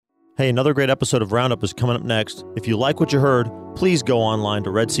Hey, another great episode of Roundup is coming up next. If you like what you heard, please go online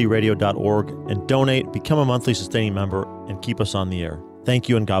to redsearadio.org and donate, become a monthly sustaining member, and keep us on the air. Thank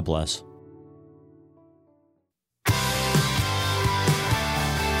you and God bless.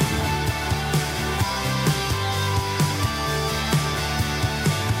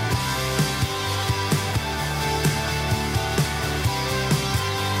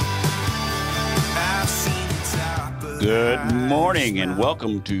 Good morning and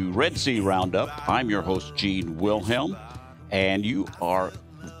welcome to Red Sea Roundup. I'm your host, Gene Wilhelm, and you are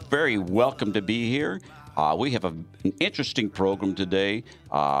very welcome to be here. We have an interesting program today.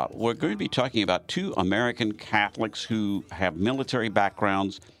 We're going to be talking about two American Catholics who have military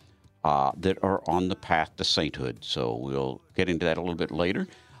backgrounds that are on the path to sainthood. So we'll get into that a little bit later.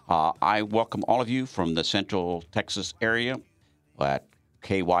 I welcome all of you from the Central Texas area at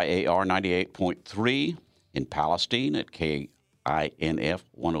KYAR 98.3. in Palestine at KINF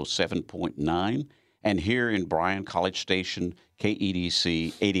 107.9, and here in Bryan College Station,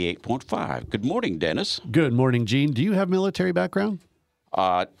 KEDC 88.5. Good morning, Dennis. Good morning, Gene. Do you have military background?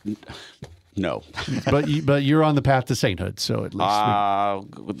 No. but you're on the path to sainthood, so at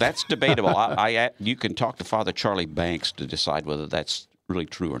least... That's debatable. You can talk to Father Charlie Banks to decide whether that's really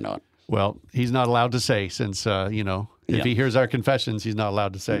true or not. Well, he's not allowed to say since, if he hears our confessions, he's not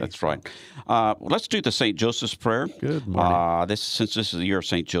allowed to say. That's right. Let's do the St. Joseph's Prayer. Good morning. Since this is the year of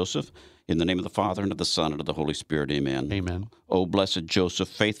St. Joseph, in the name of the Father, and of the Son, and of the Holy Spirit, amen. Amen. O blessed Joseph,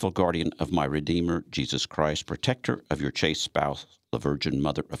 faithful guardian of my Redeemer, Jesus Christ, protector of your chaste spouse, the Virgin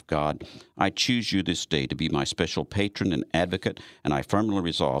Mother of God, I choose you this day to be my special patron and advocate, and I firmly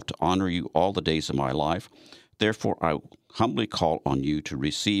resolve to honor you all the days of my life. Therefore, I humbly call on you to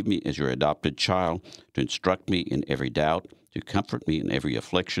receive me as your adopted child, to instruct me in every doubt, to comfort me in every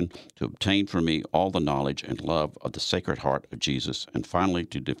affliction, to obtain for me all the knowledge and love of the Sacred Heart of Jesus, and finally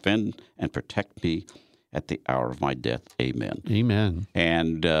to defend and protect me at the hour of my death. Amen. Amen.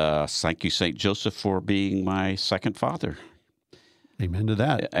 And thank you, St. Joseph, for being my second father. Amen to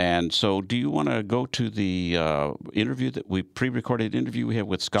that. And so do you want to go to the interview that we pre-recorded interview we have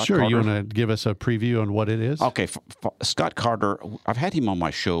with Scott Carter? Sure, you want to give us a preview on what it is? Okay. Scott Carter, I've had him on my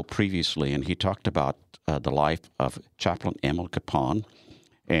show previously, and he talked about the life of Chaplain Emil Capon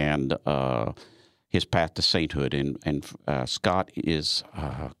and his path to sainthood. And Scott is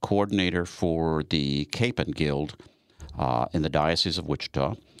coordinator for the Capon Guild in the Diocese of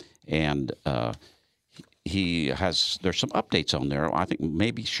Wichita. And there's some updates on there. I think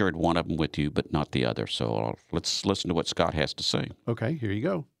maybe shared one of them with you, but not the other. So let's listen to what Scott has to say. Okay, here you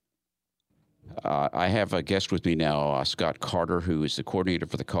go. I have a guest with me now, Scott Carter, who is the coordinator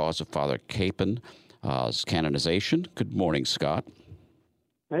for the cause of Father Capon's canonization. Good morning, Scott.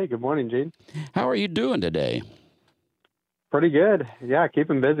 Hey, good morning, Gene. How are you doing today? Pretty good. Yeah,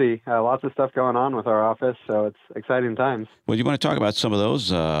 keeping busy. Lots of stuff going on with our office, so it's exciting times. Well, you want to talk about some of those?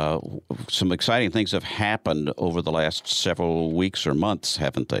 Some exciting things have happened over the last several weeks or months,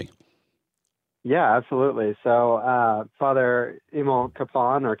 haven't they? Yeah, absolutely. So Father Emil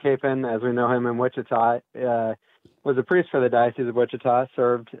Capon, or Capon, as we know him in Wichita, was a priest for the Diocese of Wichita,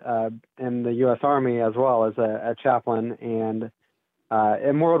 served in the U.S. Army as well as a chaplain, and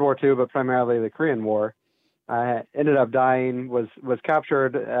in World War II, but primarily the Korean War. Ended up dying, was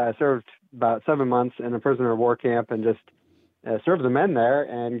captured, served about 7 months in a prisoner of war camp, and just served the men there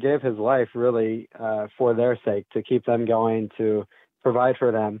and gave his life really for their sake, to keep them going, to provide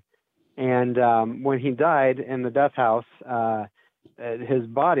for them. And when he died in the death house, his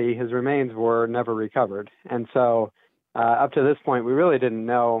body, his remains were never recovered. And so up to this point, we really didn't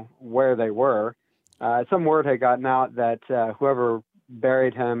know where they were. Some word had gotten out that whoever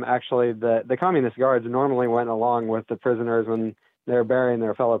buried him, actually the communist guards normally went along with the prisoners when they were burying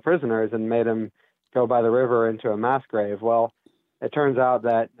their fellow prisoners and made them go by the river into a mass grave. Well, it turns out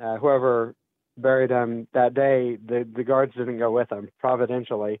that whoever buried him that day, the guards didn't go with him,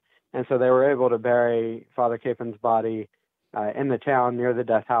 providentially. And so they were able to bury Father Capon's body in the town near the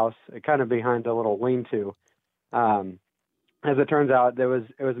death house, kind of behind a little lean-to. As it turns out, it was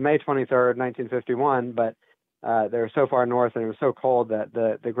May 23rd, 1951, but they were so far north and it was so cold that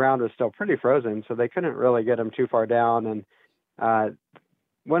the ground was still pretty frozen, so they couldn't really get him too far down, and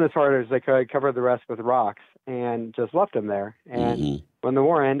went as far as they could, covered the rest with rocks, and just left him there. And when the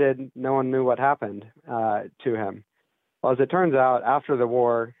war ended, no one knew what happened to him. Well, as it turns out, after the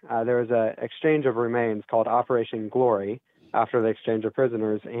war, there was an exchange of remains called Operation Glory after the exchange of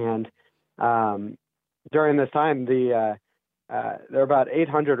prisoners, and during this time, there were about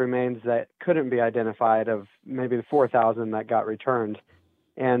 800 remains that couldn't be identified of maybe the 4,000 that got returned.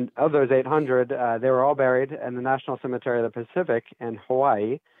 And of those 800, they were all buried in the National Cemetery of the Pacific in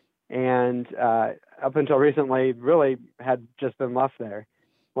Hawaii. and up until recently really had just been left there.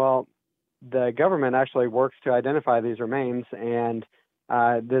 Well, the government actually works to identify these remains, and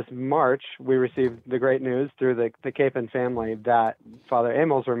this March we received the great news through the Capon family that Father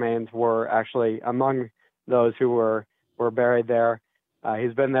Emil's remains were actually among those who were buried there.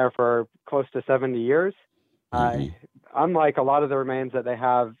 He's been there for close to 70 years. Unlike a lot of the remains that they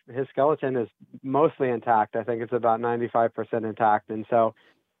have, his skeleton is mostly intact. I think it's about 95% intact. And so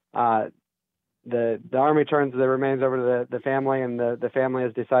the Army turns the remains over to the family, and the family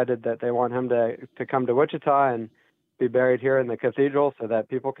has decided that they want him to come to Wichita and be buried here in the cathedral so that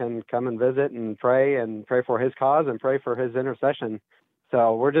people can come and visit and pray for his cause and pray for his intercession.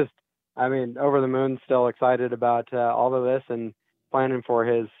 So we're just, over the moon, still excited about all of this and planning for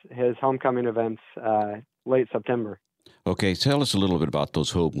his homecoming events late September. Okay, tell us a little bit about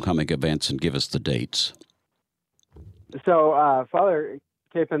those homecoming events and give us the dates. So Father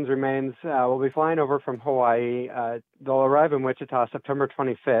Capon's remains will be flying over from Hawaii. They'll arrive in Wichita September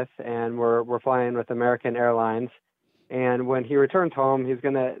 25th, and we're flying with American Airlines. And when he returns home, he's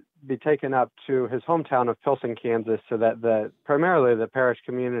going to be taken up to his hometown of Pilsen, Kansas, so that primarily the parish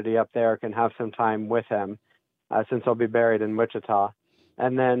community up there can have some time with him, since he'll be buried in Wichita.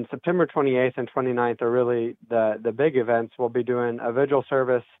 And then September 28th and 29th are really the big events. We'll be doing a vigil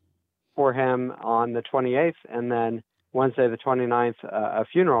service for him on the 28th, and then Wednesday the 29th, a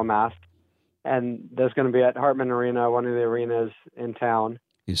funeral mass. And there's going to be at Hartman Arena, one of the arenas in town.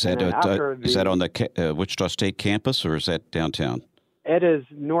 Is that on the Wichita State campus, or is that downtown? It is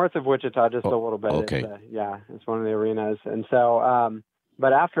north of Wichita, just a little bit. Okay. It's one of the arenas. And so,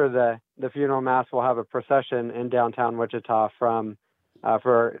 but after the funeral mass, we'll have a procession in downtown Wichita from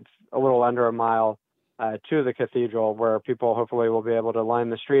for a little under a mile to the cathedral, where people hopefully will be able to line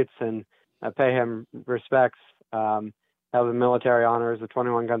the streets and pay him respects, have the military honors, the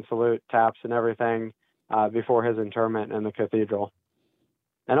 21-gun salute, taps, and everything before his interment in the cathedral.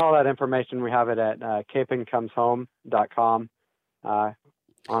 And all that information, we have it at caponcomeshome.com on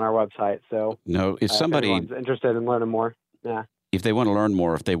our website. So now, if somebody's interested in learning more, if they want to learn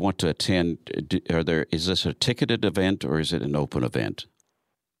more, if they want to attend, is this a ticketed event or is it an open event?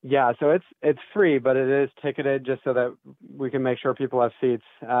 Yeah, so it's free, but it is ticketed just so that we can make sure people have seats.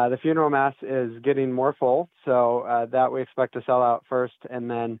 The funeral mass is getting more full, so that we expect to sell out first, and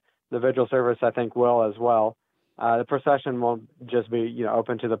then the vigil service, I think, will as well. The procession will just be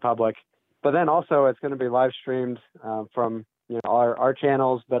open to the public, but then also it's going to be live streamed from our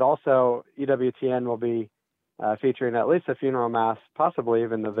channels, but also EWTN will be featuring at least a funeral mass, possibly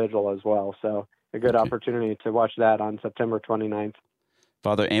even the vigil as well. So a good opportunity to watch that on September 29th.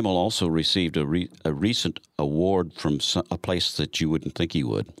 Father Emil also received a recent award from a place that you wouldn't think he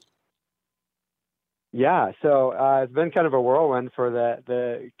would. Yeah, so it's been kind of a whirlwind for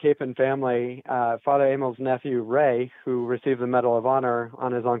the Capon family. Father Emil's nephew, Ray, who received the Medal of Honor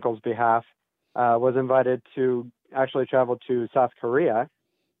on his uncle's behalf, was invited to actually travel to South Korea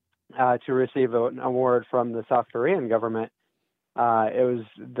to receive an award from the South Korean government. It was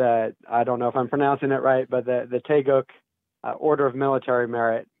I don't know if I'm pronouncing it right, but the Taeguk Order of Military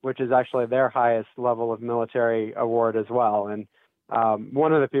Merit, which is actually their highest level of military award as well. And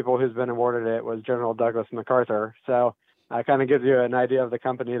one of the people who's been awarded it was General Douglas MacArthur. So it kind of gives you an idea of the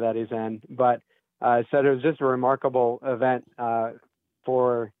company that he's in. But said it was just a remarkable event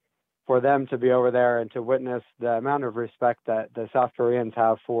for them to be over there and to witness the amount of respect that the South Koreans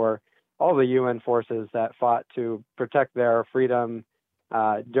have for all the UN forces that fought to protect their freedom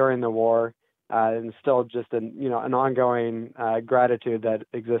during the war. And still just an ongoing gratitude that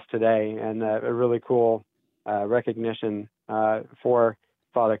exists today, and a really cool recognition for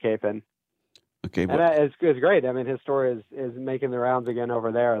Father Capon. Okay, and it's great. I mean, his story is making the rounds again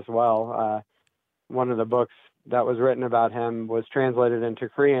over there as well. One of the books that was written about him was translated into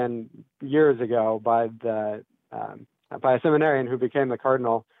Korean years ago by a seminarian who became the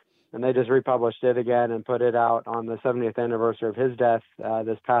cardinal, and they just republished it again and put it out on the 70th anniversary of his death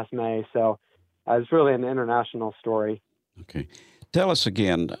this past May. So. It's really an international story. Okay. Tell us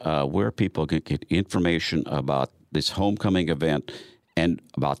again where people can get information about this homecoming event and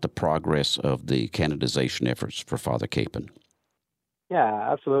about the progress of the canonization efforts for Father Capon.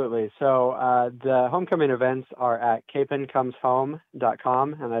 Yeah, absolutely. So the homecoming events are at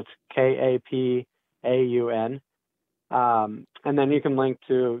caponcomeshome.com, and that's KAPAUN. And then you can link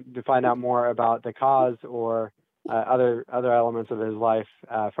to find out more about the cause or other elements of his life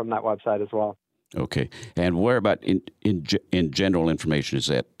from that website as well. Okay, and where about in general information is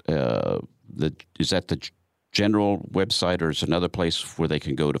that the general website, or is another place where they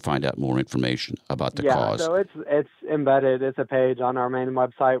can go to find out more information about the cause? Yeah, so it's embedded. It's a page on our main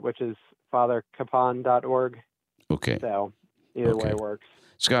website, which is fathercapon.org. Okay. So either way works.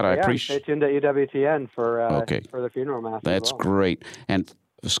 Scott, I appreciate. Stay tuned to EWTN for the funeral mass. That's great. And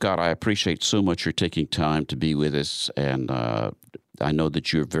Scott, I appreciate so much you're taking time to be with us, and I know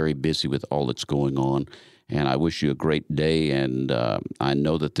that you're very busy with all that's going on. And I wish you a great day. And I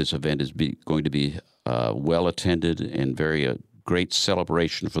know that this event is going to be well attended and very great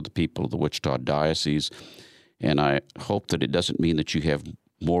celebration for the people of the Wichita Diocese. And I hope that it doesn't mean that you have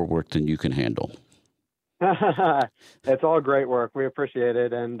more work than you can handle. It's all great work. We appreciate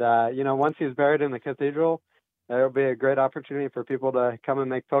it. And, once he's buried in the cathedral, there will be a great opportunity for people to come and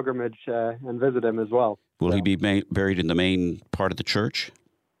make pilgrimage and visit him as well. Will he be buried in the main part of the church?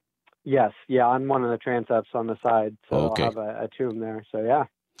 Yes. Yeah, on one of the transepts on the side. So Okay. I'll have a tomb there. So, yeah.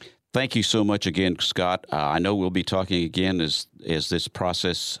 Thank you so much again, Scott. I know we'll be talking again as this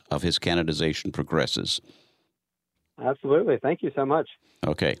process of his canonization progresses. Absolutely. Thank you so much.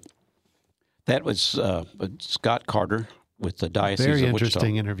 Okay. That was Scott Carter with the Diocese Very of Wichita.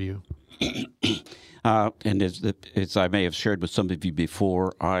 interesting interview. And as I may have shared with some of you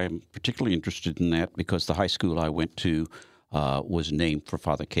before, I'm particularly interested in that because the high school I went to was named for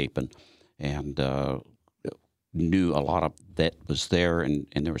Father Capon, and knew a lot of that was there, and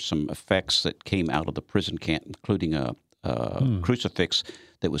there were some effects that came out of the prison camp, including a crucifix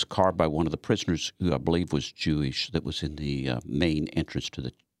that was carved by one of the prisoners who I believe was Jewish, that was in the main entrance to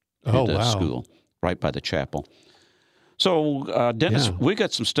the school, right by the chapel. So, Dennis, we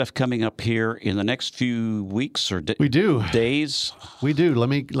got some stuff coming up here in the next few weeks or We do. days. We do. Let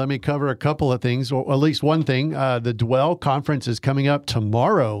me cover a couple of things, or at least one thing. The Dwell Conference is coming up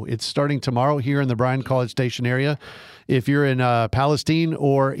tomorrow. It's starting tomorrow here in the Bryan College Station area. If you're in Palestine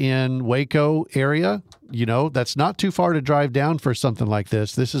or in Waco area, that's not too far to drive down for something like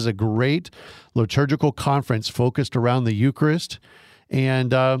this. This is a great liturgical conference focused around the Eucharist.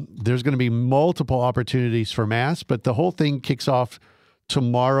 And there's going to be multiple opportunities for Mass, but the whole thing kicks off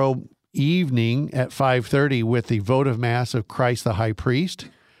tomorrow evening at 5:30 with the votive Mass of Christ the High Priest.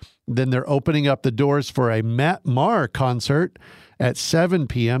 Then they're opening up the doors for a Matt Maher concert at 7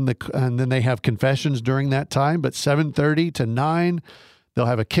 p.m., and then they have confessions during that time, but 7:30 to 9, they'll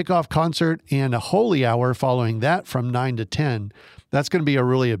have a kickoff concert and a holy hour following that from 9 to 10. That's going to be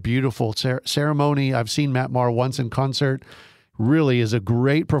a beautiful ceremony. I've seen Matt Maher once in concert. Really is a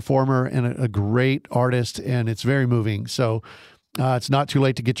great performer and a great artist, and it's very moving. So it's not too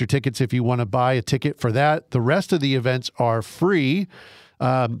late to get your tickets if you want to buy a ticket for that. The rest of the events are free,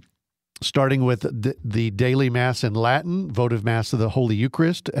 starting with the daily Mass in Latin, votive Mass of the Holy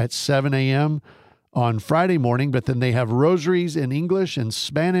Eucharist at 7 a.m. on Friday morning, but then they have rosaries in English and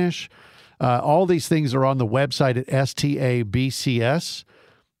Spanish. All these things are on the website at STABCS,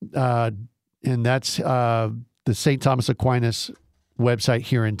 and that's the St. Thomas Aquinas website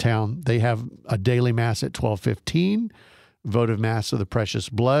here in town. They have a daily Mass at 12:15, votive Mass of the Precious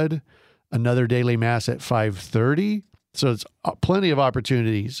Blood, another daily Mass at 5:30. So it's plenty of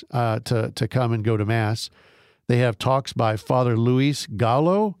opportunities to come and go to Mass. They have talks by Father Luis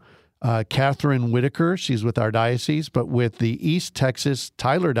Gallo, Catherine Whitaker. She's with our diocese, but with the East Texas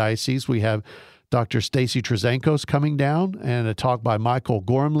Tyler Diocese, we have Dr. Stacy Trezenkos coming down, and a talk by Michael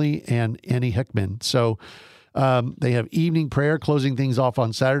Gormley and Annie Hickman. So they have evening prayer, closing things off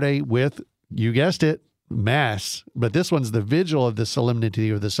on Saturday with, you guessed it, Mass. But this one's the vigil of the Solemnity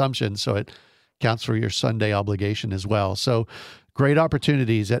of the Assumption, so it counts for your Sunday obligation as well. So great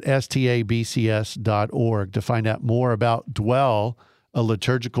opportunities at stabcs.org to find out more about Dwell, a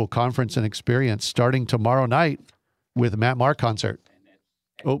liturgical conference and experience starting tomorrow night with Matt Maher concert.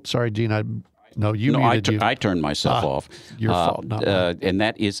 Oh, sorry, Gene. I turned myself off. Your fault. Not mine. And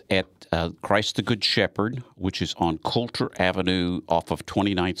that is at Christ the Good Shepherd, which is on Coulter Avenue off of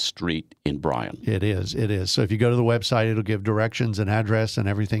 29th Street in Bryan. It is. So if you go to the website, it'll give directions and address, and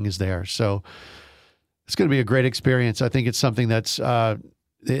everything is there. So it's going to be a great experience. I think it's something that's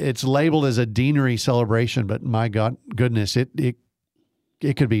it's labeled as a deanery celebration, but my goodness, it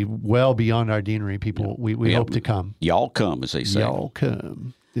could be well beyond our deanery. People, we hope to come. Y'all come, as they say. Y'all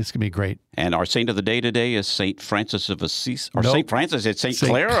come. It's going to be great. And our saint of the day today is St. Francis of Assisi. Or St. Francis, it's St.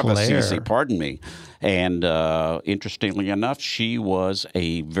 Clare of Assisi, pardon me. And interestingly enough, she was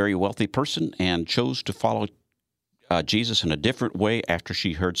a very wealthy person and chose to follow Jesus in a different way after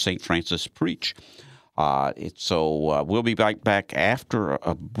she heard St. Francis preach. So we'll be back after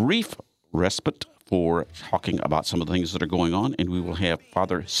a brief respite for talking about some of the things that are going on. And we will have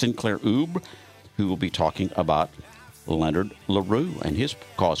Father Sinclair Oob, who will be talking about Leonard LaRue and his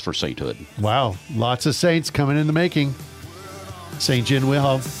cause for sainthood. Wow. Lots of saints coming in the making. St. John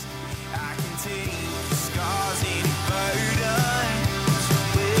Wilhelm. I can take the scars, any burdens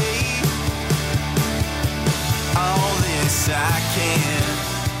away. All this I can.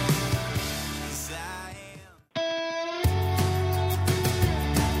 'Cause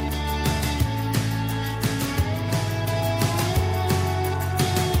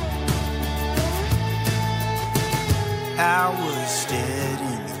I was dead in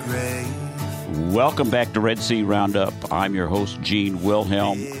the grave. Welcome back to Red Sea Roundup. I'm your host, Gene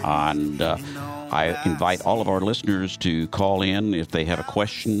Wilhelm, and I invite all of our listeners to call in if they have a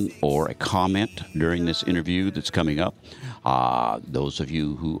question or a comment during this interview that's coming up. Those of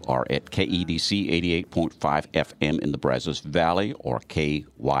you who are at KEDC 88.5 FM in the Brazos Valley, or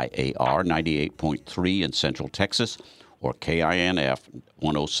KYAR 98.3 in Central Texas, or KINF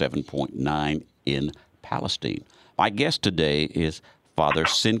 107.9 in Palestine. My guest today is Father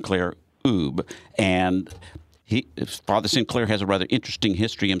Sinclair Ube, and Father Sinclair has a rather interesting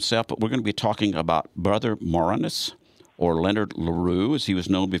history himself, but we're going to be talking about Brother Morinus, or Leonard LaRue, as he was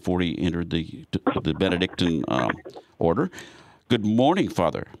known before he entered the Benedictine order. Good morning,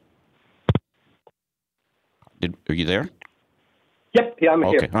 Father. Are you there? Yep, yeah, I'm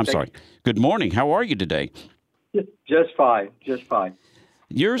here. Okay, I'm sorry. Good morning. How are you today? Just fine, just fine.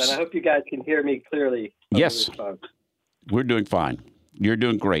 Yours? And I hope you guys can hear me clearly. Yes, we're doing fine. You're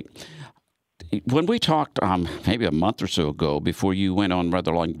doing great. When we talked maybe a month or so ago, before you went on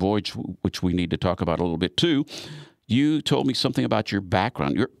rather long voyage, which we need to talk about a little bit too, you told me something about your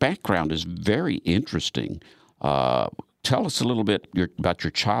background. Your background is very interesting. Tell us a little bit about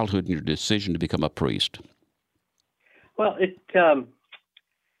your childhood and your decision to become a priest. Well,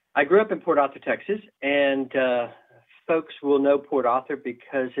 I grew up in Port Arthur, Texas, and folks will know Port Arthur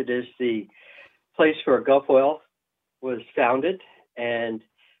because it is the place where Gulf Oil was founded, and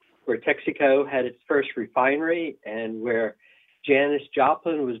where Texaco had its first refinery, and where Janis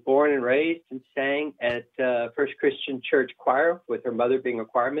Joplin was born and raised and sang at First Christian Church Choir, with her mother being a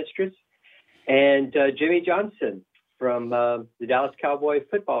choir mistress, and Jimmy Johnson from the Dallas Cowboy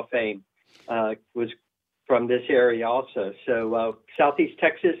football fame was from this area also. So Southeast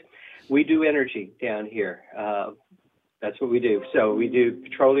Texas, we do energy down here. That's what we do. So we do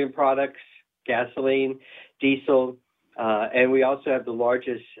petroleum products, gasoline, diesel, and we also have the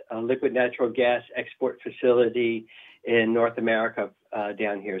largest liquid natural gas export facility in North America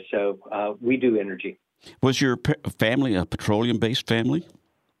down here. So we do energy. Was your family a petroleum-based family?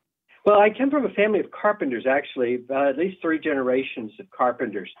 Well, I come from a family of carpenters, actually, at least 3 generations of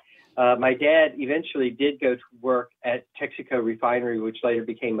carpenters. My dad eventually did go to work at Texaco Refinery, which later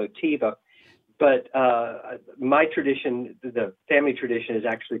became Motiva. But my tradition, the family tradition, is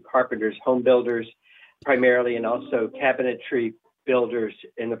actually carpenters, home builders primarily, and also cabinetry builders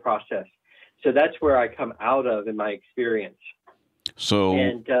in the process. So that's where I come out of in my experience. So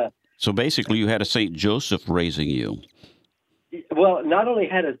basically you had a St. Joseph raising you. Well, not only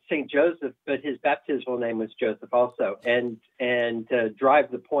had a St. Joseph, but his baptismal name was Joseph also. And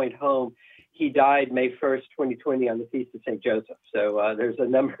drive the point home, he died May 1st, 2020 on the Feast of St. Joseph. So there's a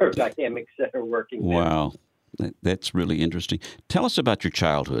number of dynamics that are working there. Wow. That's really interesting. Tell us about your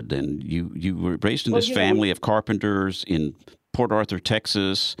childhood then. You were raised in this family of carpenters in Port Arthur,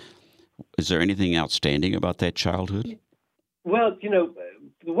 Texas. Is there anything outstanding about that childhood? Well,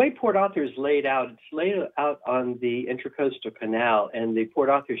 the way Port Arthur is laid out, it's laid out on the Intracoastal Canal and the Port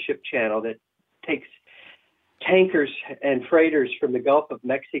Arthur Ship Channel that takes tankers and freighters from the Gulf of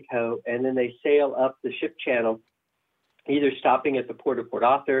Mexico, and then they sail up the ship channel, either stopping at the port of Port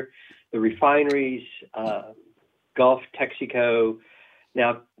Arthur, the refineries, Gulf, Texaco,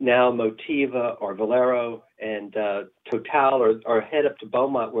 now Motiva or Valero, and Total, or head up to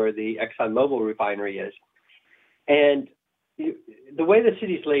Beaumont where the ExxonMobil refinery is. And the way the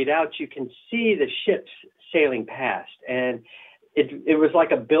city's laid out, you can see the ships sailing past, and it was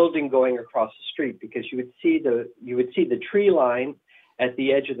like a building going across the street, because you would see the tree line at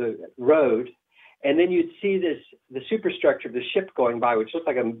the edge of the road, and then you'd see the superstructure of the ship going by, which looked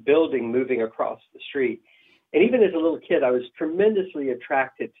like a building moving across the street. And even as a little kid, I was tremendously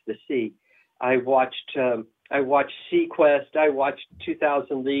attracted to the sea. I watched Sequest. I watched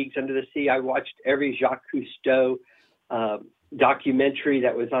 2,000 Leagues Under the Sea. I watched every Jacques Cousteau documentary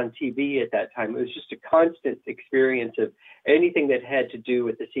that was on TV at that time. It was just a constant experience of anything that had to do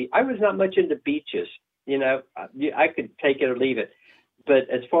with the sea. I was not much into beaches. I could take it or leave it. But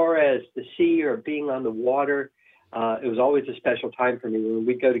as far as the sea or being on the water, it was always a special time for me when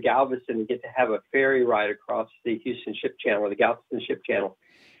we'd go to Galveston and get to have a ferry ride across the Houston Ship Channel or the Galveston Ship Channel.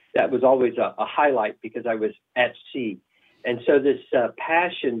 that was always a highlight because I was at sea. And so this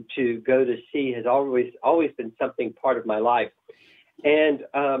passion to go to sea has always been something part of my life. And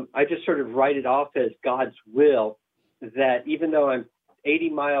I just sort of write it off as God's will, that even though I'm 80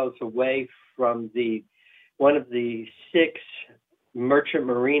 miles away from one of the 6 merchant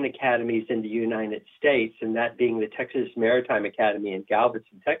marine academies in the United States, and that being the Texas Maritime Academy in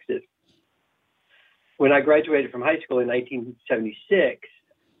Galveston, Texas, when I graduated from high school in 1976,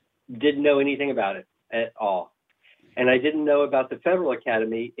 didn't know anything about it at all. And I didn't know about the Federal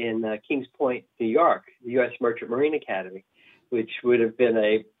Academy in Kings Point, New York, the U.S. Merchant Marine Academy, which would have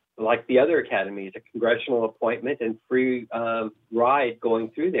been like the other academies, a congressional appointment and free ride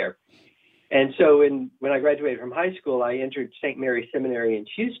going through there. And so when I graduated from high school, I entered St. Mary Seminary in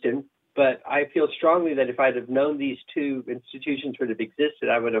Houston. But I feel strongly that if I'd have known these 2 institutions would have existed,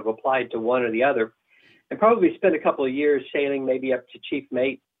 I would have applied to one or the other, and probably spent a couple of years sailing maybe up to chief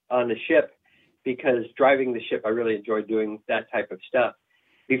mate on the ship, because driving the ship, I really enjoyed doing that type of stuff,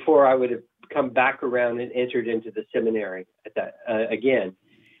 before I would have come back around and entered into the seminary at that again.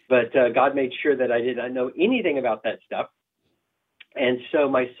 But God made sure that I did not know anything about that stuff. And so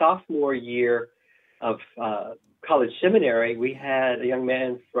my sophomore year of college seminary, we had a young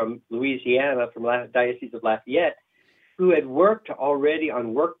man from Louisiana, from Diocese of Lafayette, who had worked already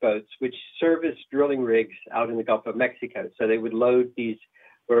on workboats, which serviced drilling rigs out in the Gulf of Mexico. So they would load these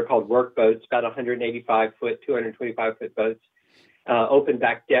what are called workboats, about 185-foot, 225-foot boats, open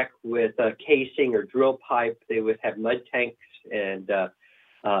back deck with a casing or drill pipe. They would have mud tanks and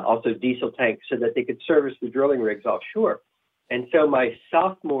also diesel tanks so that they could service the drilling rigs offshore. And so my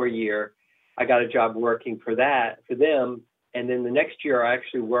sophomore year, I got a job working for them. And then the next year, I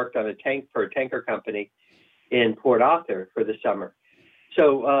actually worked on a tanker company in Port Arthur for the summer.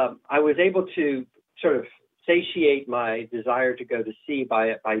 So I was able to sort of satiate my desire to go to sea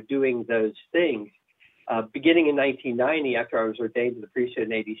by doing those things. Beginning in 1990, after I was ordained to the priesthood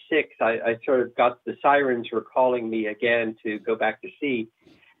in 86, I sort of got the sirens were calling me again to go back to sea.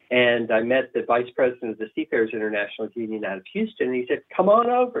 And I met the vice president of the Seafarers International Union out of Houston, and he said, come on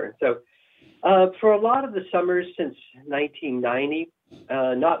over. And so for a lot of the summers since 1990,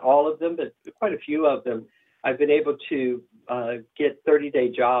 not all of them, but quite a few of them, I've been able to get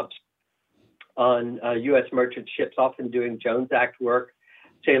 30-day jobs on U.S. merchant ships, often doing Jones Act work,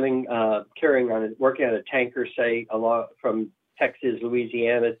 sailing, working on a tanker, say, from Texas,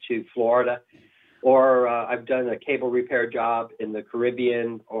 Louisiana to Florida. Or I've done a cable repair job in the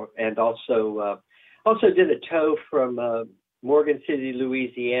Caribbean, and also did a tow from Morgan City,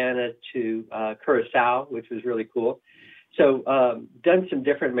 Louisiana to Curacao, which was really cool. So done some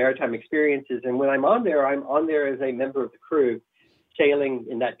different maritime experiences. And when I'm on there as a member of the crew, sailing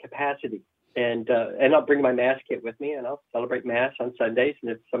in that capacity. And I'll bring my Mass kit with me, and I'll celebrate Mass on Sundays. And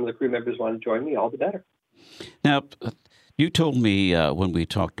if some of the crew members want to join me, all the better. Now, you told me when we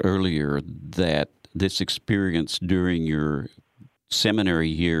talked earlier that this experience during your seminary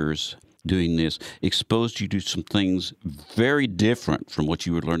years doing this exposed you to some things very different from what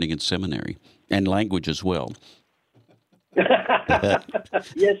you were learning in seminary, and language as well.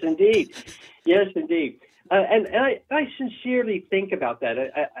 Yes, indeed. Yes, indeed. And I sincerely think about that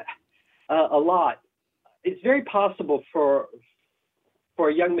a lot. It's very possible for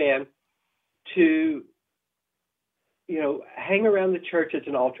a young man to, hang around the church as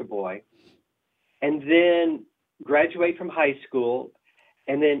an altar boy, and then graduate from high school,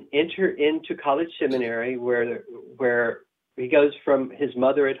 and then enter into college seminary where he goes from his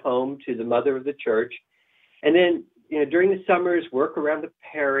mother at home to the mother of the church, and then during the summers work around the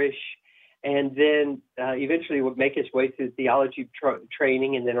parish, and then eventually would make his way through theology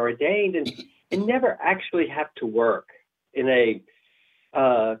training, and then ordained, and never actually have to work in a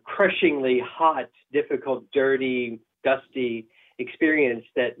crushingly hot, difficult, dirty, dusty experience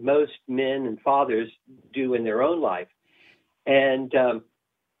that most men and fathers do in their own life. And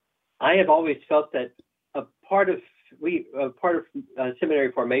I have always felt that a part of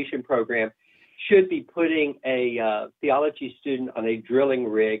seminary formation program should be putting a theology student on a drilling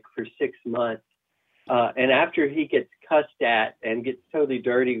rig for 6 months. And after he gets cussed at and gets totally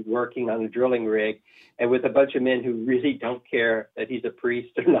dirty working on a drilling rig, and with a bunch of men who really don't care that he's a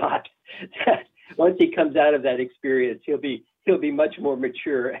priest or not, once he comes out of that experience, he'll be much more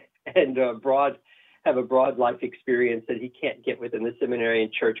mature and have a broad life experience that he can't get within the seminary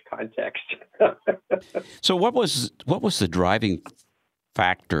and church context. So what was the driving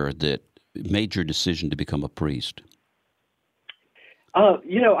factor that made your decision to become a priest? I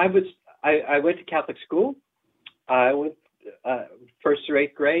went to Catholic school. I went first through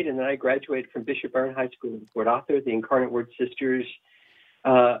 8th grade, and then I graduated from Bishop Byrne High School in Port Arthur. The Incarnate Word Sisters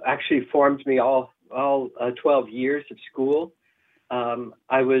actually formed me all 12 years of school.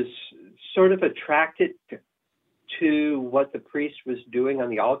 I was sort of attracted to what the priest was doing on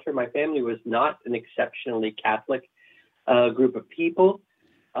the altar. My family was not an exceptionally Catholic group of people.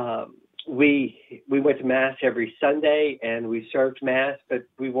 We went to Mass every Sunday, and we served Mass, but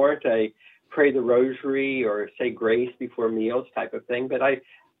we weren't a pray the rosary or say grace before meals type of thing. But I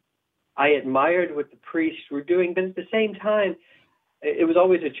admired what the priests were doing, but at the same time, it was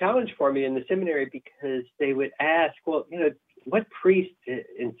always a challenge for me in the seminary because they would ask, well, what priest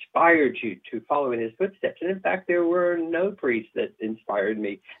inspired you to follow in his footsteps? And in fact, there were no priests that inspired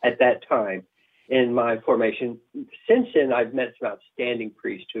me at that time in my formation. Since then, I've met some outstanding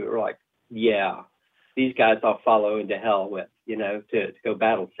priests who are like, yeah, these guys I'll follow into hell with, to go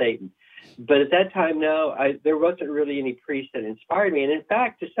battle Satan. But at that time, no, there wasn't really any priest that inspired me. And in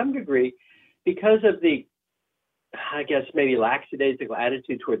fact, to some degree, because of the, I guess, maybe lackadaisical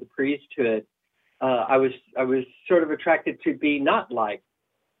attitude toward the priesthood, I was sort of attracted to be not like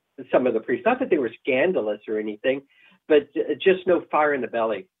some of the priests. Not that they were scandalous or anything, but just no fire in the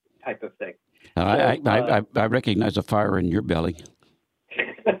belly type of thing. I recognize a fire in your belly.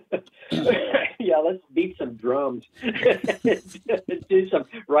 Yeah, let's beat some drums, do some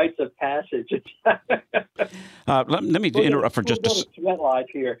rites of passage. Let me interrupt for just a sweat lodge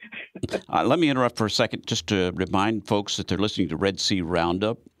here. Let me interrupt for a second just to remind folks that they're listening to Red Sea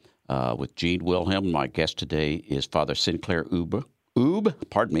Roundup with Gene Wilhelm. My guest today is Father Sinclair Oob,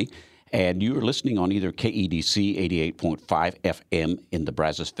 pardon me. And you're listening on either KEDC 88.5 FM in the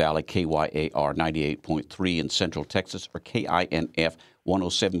Brazos Valley, KYAR 98.3 in Central Texas, or KINF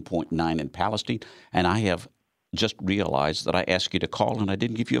 107.9 in Palestine. And I have just realized that I asked you to call and I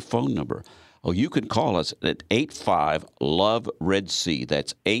didn't give you a phone number. Oh, you can call us at 85-LOVE-RED-C.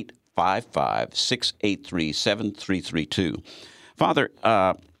 That's 855-683-7332. Father,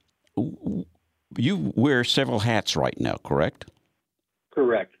 you wear several hats right now, correct?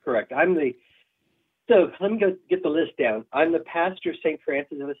 Correct. So let me go get the list down. I'm the pastor of St.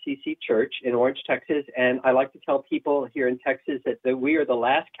 Francis of Assisi Church in Orange, Texas, and I like to tell people here in Texas that we are the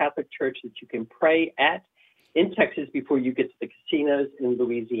last Catholic church that you can pray at in Texas before you get to the casinos in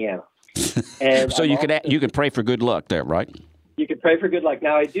Louisiana. And so you can pray for good luck there, right? You can pray for good luck.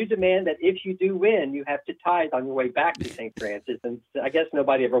 Now, I do demand that if you do win, you have to tithe on your way back to St. Francis, and I guess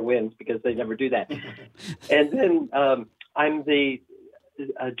nobody ever wins because they never do that. And then I'm the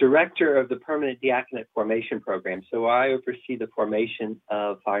director of the Permanent Diaconate Formation Program. So I oversee the formation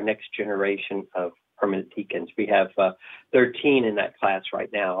of our next generation of permanent deacons. We have 13 in that class right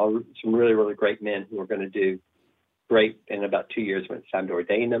now, some really, really great men who are going to do great in about 2 years when it's time to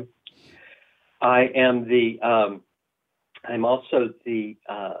ordain them. I'm also the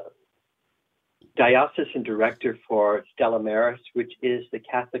diocesan director for Stella Maris, which is the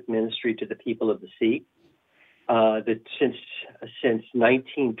Catholic ministry to the people of the sea. Since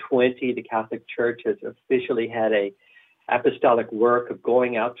 1920, the Catholic Church has officially had a apostolic work of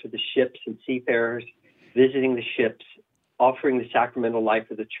going out to the ships and seafarers, visiting the ships, offering the sacramental life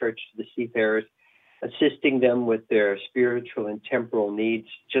of the church to the seafarers, assisting them with their spiritual and temporal needs.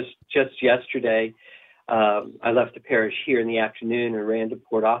 Just yesterday, I left the parish here in the afternoon and ran to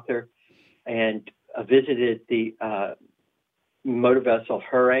Port Arthur and visited the motor vessel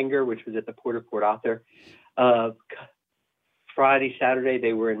Heranger, which was at the port of Port Arthur. Friday, Saturday,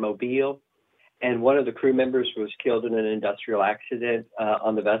 they were in Mobile, and one of the crew members was killed in an industrial accident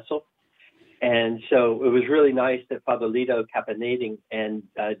on the vessel. And so it was really nice that Father Lido Caponading and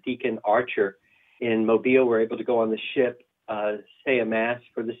Deacon Archer in Mobile were able to go on the ship, say a mass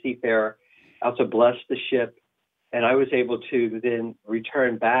for the seafarer, also bless the ship. And I was able to then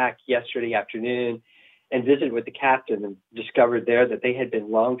return back yesterday afternoon and visit with the captain and discovered there that they had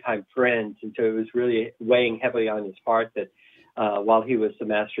been longtime friends. And so it was really weighing heavily on his heart that while he was the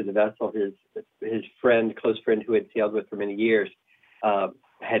master of the vessel, his friend, close friend who had sailed with for many years,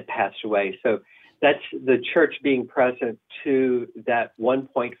 had passed away. So that's the church being present to that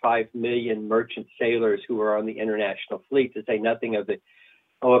 1.5 million merchant sailors who are on the international fleet, to say nothing of the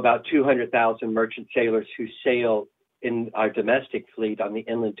about 200,000 merchant sailors who sail in our domestic fleet on the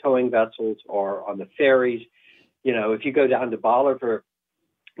inland towing vessels or on the ferries. If you go down to Bolivar,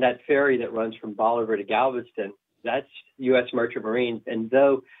 that ferry that runs from Bolivar to Galveston, that's U.S. Merchant Marine. And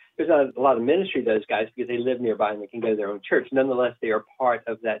though there's not a lot of ministry to those guys because they live nearby and they can go to their own church, nonetheless, they are part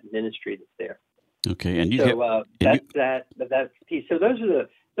of that ministry that's there. Okay, and that piece. So those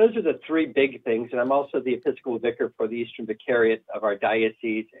are the three big things. And I'm also the Episcopal Vicar for the Eastern Vicariate of our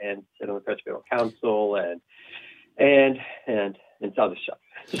diocese and sit on the Presbyterial Council and and other stuff.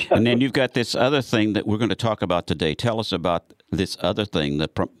 And then you've got this other thing that we're going to talk about today. Tell us about this other thing, the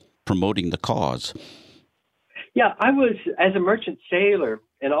promoting the cause. Yeah, I was, as a merchant sailor,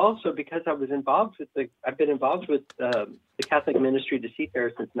 and also because I was involved with I've been involved with the Catholic Ministry to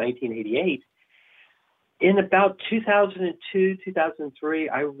Seafarers since 1988. In about 2002, 2003,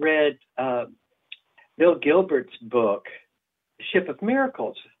 I read Bill Gilbert's book, Ship of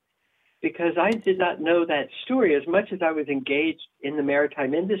Miracles, because I did not know that story. As much as I was engaged in the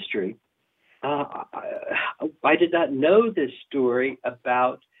maritime industry, I did not know this story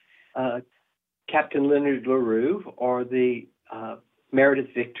about Captain Leonard LaRue or the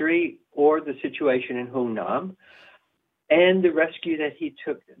Meredith Victory or the situation in Hung Nam and the rescue that he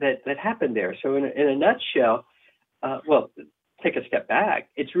took that happened there. So in a nutshell, well, take a step back.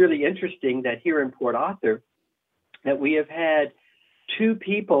 It's really interesting that here in Port Arthur that we have had two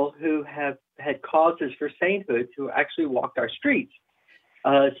people who have had causes for sainthood who actually walked our streets.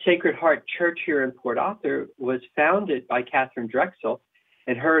 Sacred Heart Church here in Port Arthur was founded by Catherine Drexel,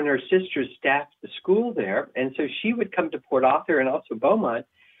 and her sisters staffed the school there. And so she would come to Port Arthur and also Beaumont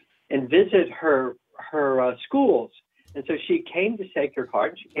and visit her schools. And so she came to Sacred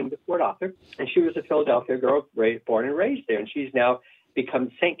Heart, and she came to Port Arthur, and she was a Philadelphia girl born and raised there, and she's now become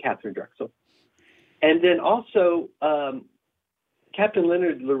St. Catherine Drexel. And then also Captain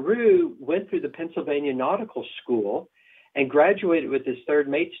Leonard LaRue went through the Pennsylvania Nautical School and graduated with his third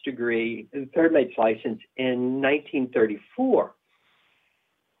mate's license in 1934.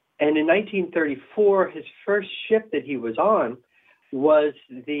 And in 1934, his first ship that he was on was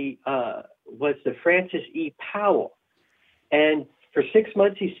the Francis E. Powell. And for 6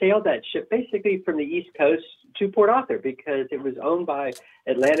 months, he sailed that ship basically from the East Coast to Port Arthur because it was owned by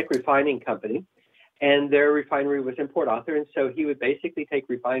Atlantic Refining Company, and their refinery was in Port Arthur. And so he would basically take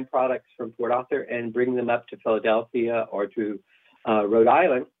refined products from Port Arthur and bring them up to Philadelphia or to Rhode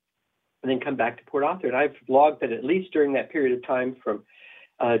Island, and then come back to Port Arthur. And I've logged that at least during that period of time from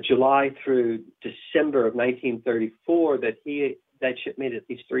July through December of 1934 that ship made at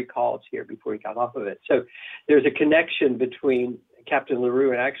least 3 calls here before he got off of it. So there's a connection between Captain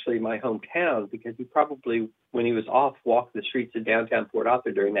LaRue and actually my hometown, because he probably, when he was off, walked the streets of downtown Port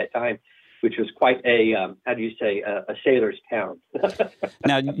Arthur during that time, which was quite a sailor's town.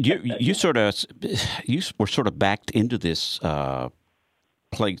 Now, you were sort of backed into this role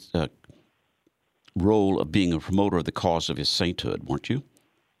of being a promoter of the cause of his sainthood, weren't you?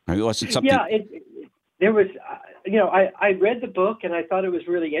 I mean, was it something? Yeah, there was. I read the book and I thought it was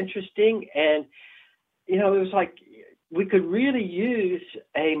really interesting, and it was like we could really use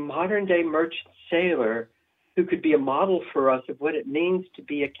a modern day merchant sailor who could be a model for us of what it means to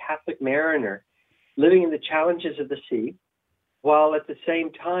be a Catholic mariner, living in the challenges of the sea, while at the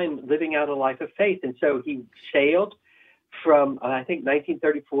same time living out a life of faith. And so he sailed from, I think,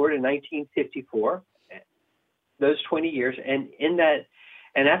 1934 to 1954, those 20 years.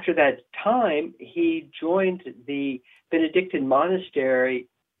 And after that time, he joined the Benedictine monastery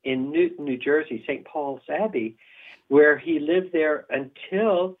in Newton, New Jersey, St. Paul's Abbey, where he lived there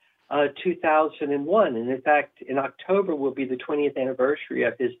until 2001. And in fact, in October will be the 20th anniversary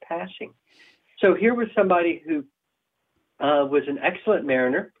of his passing. So here was somebody who was an excellent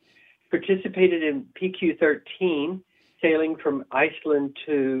mariner, participated in PQ-13, sailing from Iceland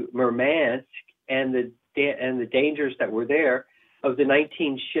to Murmansk, and the dangers that were there. Of the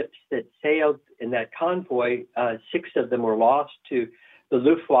 19 ships that sailed in that convoy, 6 of them were lost to the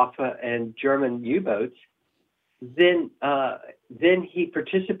Luftwaffe and German U-boats. Then he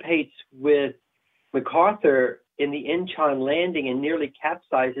participates with MacArthur in the Incheon landing and nearly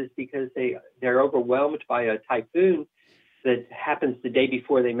capsizes because they're overwhelmed by a typhoon that happens the day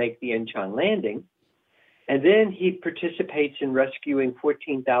before they make the Incheon landing. And then he participates in rescuing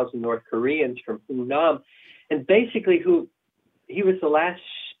 14,000 North Koreans from Hung Nam, and basically he was the last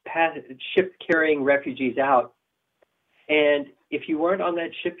ship carrying refugees out. And if you weren't on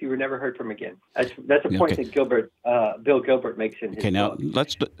that ship, you were never heard from again. That's a point that Bill Gilbert makes in his book. Okay, now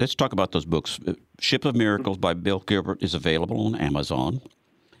let's talk about those books. Ship of Miracles by Bill Gilbert is available on Amazon.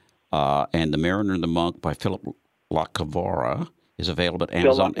 And The Mariner and the Monk by Philip Lacavera is available at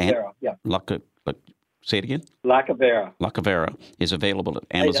Amazon. Say it again? Lacavera is available at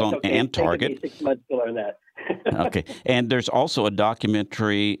Amazon and Target. It took me 6 months to learn that. Okay. And there's also a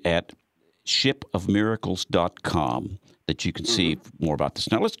documentary at shipofmiracles.com that you can see more about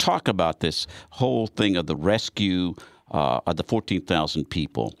this. Now, let's talk about this whole thing of the rescue of the 14,000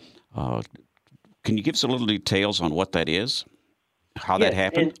 people. Can you give us a little details on what that is, how that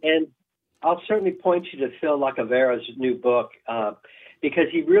happened? And I'll certainly point you to Phil Lacavera's new book because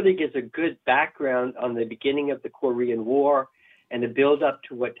he really gives a good background on the beginning of the Korean War and the build up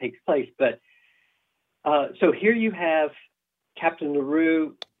to what takes place. But so here you have Captain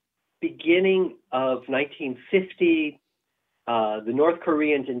LaRue, beginning of 1950. The North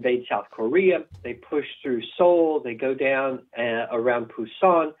Koreans invade South Korea. They push through Seoul. They go down around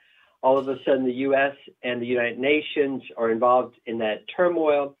Pusan. All of a sudden, the U.S. and the United Nations are involved in that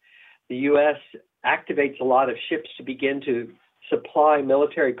turmoil. The U.S. activates a lot of ships to begin to supply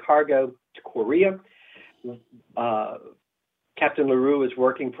military cargo to Korea. Captain LaRue is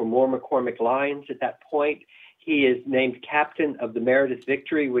working for Moore McCormick Lines at that point. He is named captain of the Meredith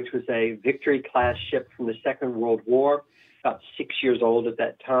Victory, which was a Victory-class ship from the Second World War, about 6 years old at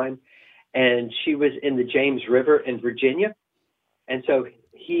that time. And she was in the James River in Virginia. And so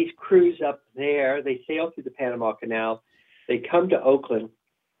he crews up there. They sail through the Panama Canal. They come to Oakland,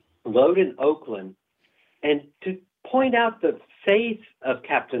 load in Oakland. And to point out the faith of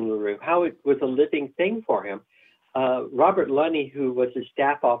Captain LaRue, how it was a living thing for him, Robert Lunny, who was a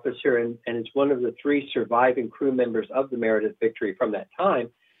staff officer and is one of the 3 surviving crew members of the Meredith Victory from that time,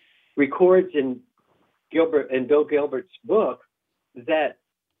 records in Bill Gilbert's book that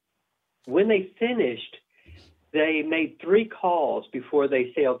when they finished, they made 3 calls before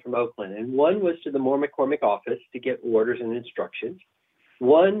they sailed from Oakland. And one was to the Moore McCormick office to get orders and instructions.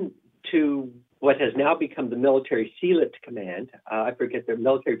 One to what has now become the Military Sea Lift Command. I forget, the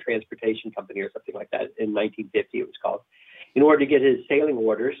Military Transportation Company or something like that. In 1950 it was called, in order to get his sailing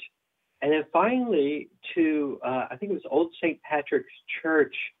orders. And then finally to, I think it was Old St. Patrick's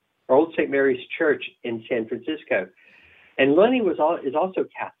Church, or Old St. Mary's Church in San Francisco. And Lunny is also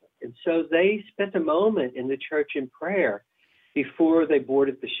Catholic. And so they spent a moment in the church in prayer before they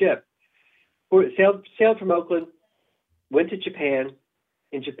boarded the ship. Sailed from Oakland, went to Japan.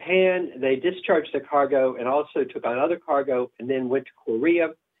 In Japan, they discharged the cargo and also took on other cargo, and then went to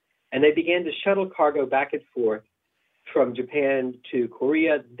Korea. And they began to shuttle cargo back and forth from Japan to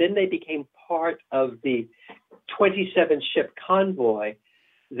Korea. Then they became part of the 27-ship convoy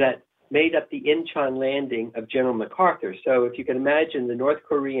that made up the Incheon landing of General MacArthur. So if you can imagine, the North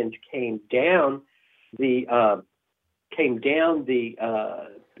Koreans came down the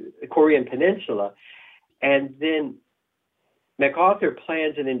Korean Peninsula, and then MacArthur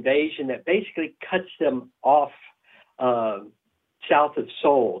plans an invasion that basically cuts them off south of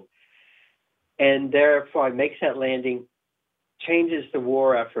Seoul, and therefore makes that landing, changes the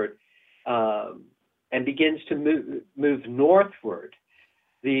war effort, and begins to move northward.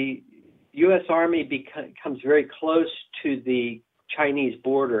 The U.S. Army becomes very close to the Chinese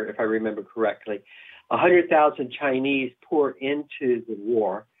border, if I remember correctly. 100,000 Chinese pour into the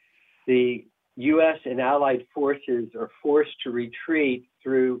war. The U.S. and Allied forces are forced to retreat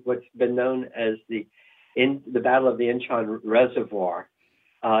through what's been known as the Battle of the Incheon Reservoir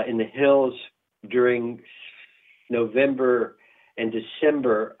in the hills during November and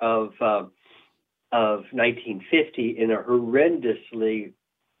December of 1950 in a horrendously,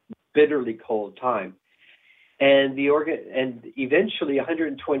 bitterly cold time. And eventually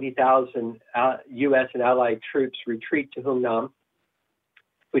 120,000 U.S. and Allied troops retreat to Hungnam,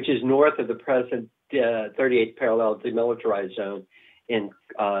 which is north of the present 38th parallel demilitarized zone in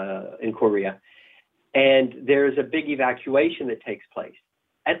Korea. And there's a big evacuation that takes place.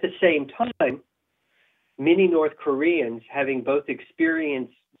 At the same time, many North Koreans, having both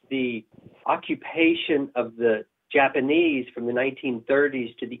experienced the occupation of the Japanese from the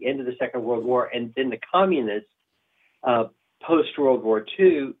 1930s to the end of the Second World War, and then the communists post-World War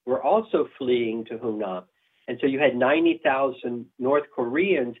II, were also fleeing to Hungnam. And so you had 90,000 North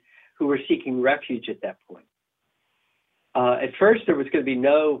Koreans who were seeking refuge at that point. At first, there was going to be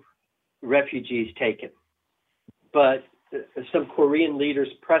no refugees taken, but some Korean leaders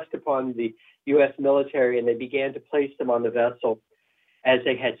pressed upon the U.S. military, and they began to place them on the vessel as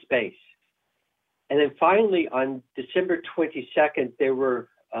they had space. And then finally, on December 22nd, there were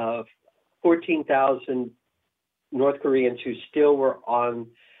 14,000 North Koreans who still were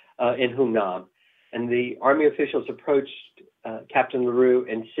in Hungnam. And the Army officials approached Captain LaRue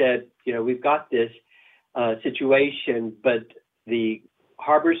and said, we've got this situation, but the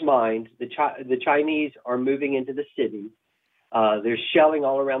harbor's mined. The Chinese are moving into the city. There's shelling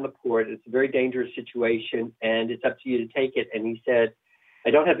all around the port. It's a very dangerous situation, and it's up to you to take it. And he said, I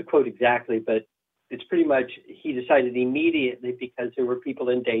don't have the quote exactly, but it's pretty much, he decided immediately, because there were people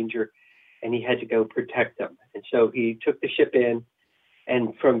in danger and he had to go protect them. And so he took the ship in,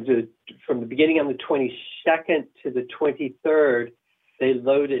 and from the beginning on the 22nd to the 23rd, they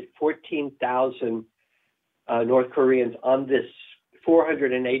loaded 14,000 North Koreans on this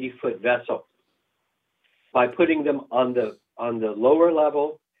 480-foot vessel by putting them on the lower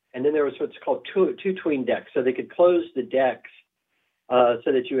level. And then there was what's called two tween decks. So they could close the decks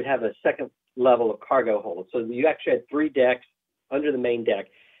so that you would have a second level of cargo hold. So you actually had 3 decks under the main deck,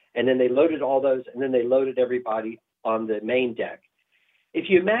 and then they loaded all those, and then they loaded everybody on the main deck. If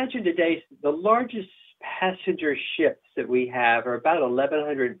you imagine today, the largest passenger ships that we have are about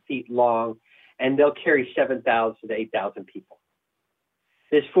 1,100 feet long, and they'll carry 7,000 to 8,000 people.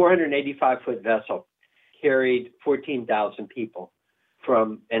 This 485-foot vessel carried 14,000 people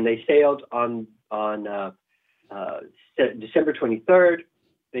and they sailed on December 23rd.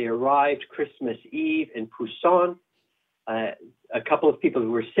 They arrived Christmas Eve in Pusan. A couple of people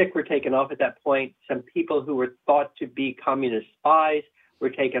who were sick were taken off at that point. Some people who were thought to be communist spies were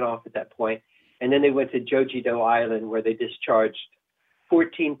taken off at that point. And then they went to Jojido Island, where they discharged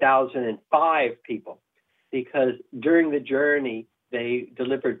 14,005 people, because during the journey, they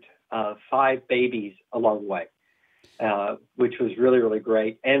delivered 5 babies along the way, which was really, really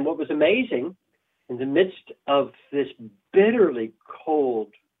great. And what was amazing, in the midst of this bitterly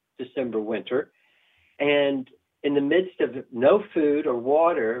cold December winter, and in the midst of no food or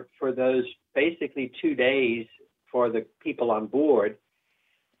water for those basically 2 days for the people on board,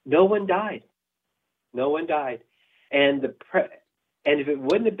 no one died. No one died. And if it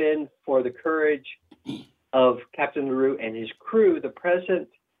wouldn't have been for the courage of Captain LaRue and his crew, the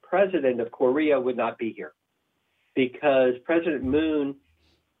president of Korea would not be here, because President Moon,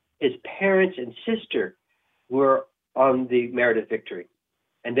 his parents and sister were on the Meredith Victory,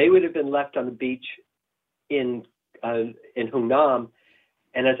 and they would have been left on the beach in Hungnam.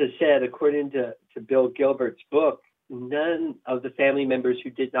 And as I said, according to Bill Gilbert's book, none of the family members who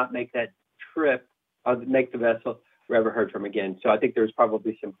did not make that trip or make the vessel were ever heard from again. So I think there was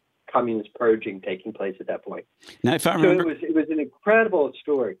probably some communist purging taking place at that point. Now, if I remember, it was an incredible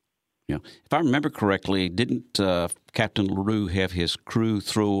story. Yeah, if I remember correctly, didn't Captain LaRue have his crew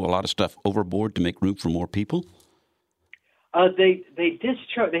throw a lot of stuff overboard to make room for more people? They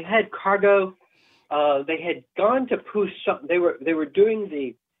discharged. They had cargo. They had gone to Pusan. They were doing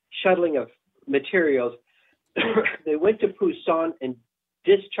the shuttling of materials. They went to Pusan and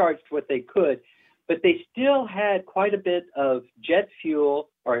discharged what they could, but they still had quite a bit of jet fuel,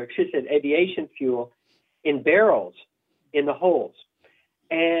 or I should say aviation fuel, in barrels in the holds.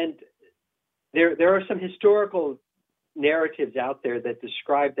 And there are some historical narratives out there that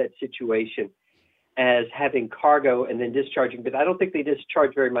describe that situation as having cargo and then discharging, but I don't think they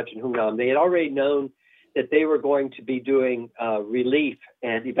discharged very much in Hungnam. They had already known that they were going to be doing relief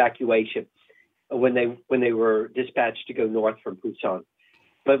and evacuation when they were dispatched to go north from Pusan.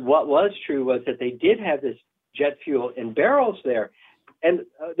 But what was true was that they did have this jet fuel in barrels there. And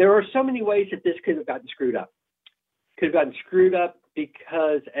there are so many ways that this could have gotten screwed up. Could have gotten screwed up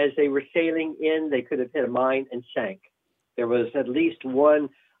because as they were sailing in, they could have hit a mine and sank. There was at least one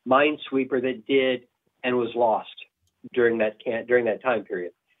minesweeper that did and was lost during that time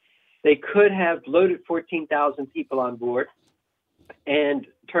period. They could have loaded 14,000 people on board and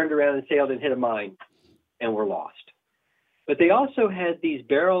turned around and sailed and hit a mine and were lost. But they also had these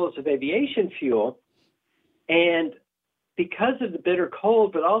barrels of aviation fuel, and because of the bitter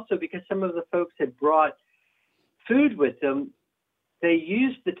cold, but also because some of the folks had brought food with them, they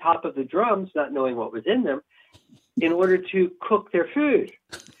used the top of the drums, not knowing what was in them, in order to cook their food.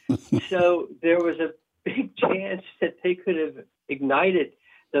 So there was a big chance that they could have ignited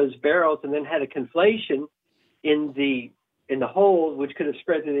those barrels and then had a conflation in the hold, which could have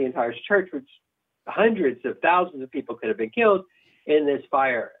spread through the entire church, which hundreds of thousands of people could have been killed in this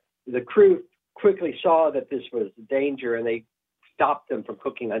fire. The crew quickly saw that this was a danger, and they stopped them from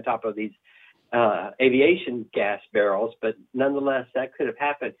cooking on top of these aviation gas barrels. But nonetheless, that could have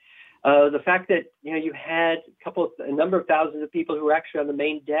happened. The fact that you had a number of thousands of people who were actually on the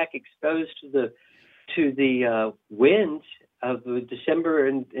main deck, exposed to the winds of December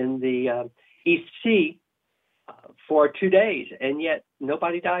in the East Sea for 2 days, and yet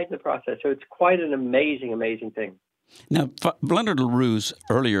nobody died in the process. So it's quite an amazing, amazing thing. Now, Leonard LaRue's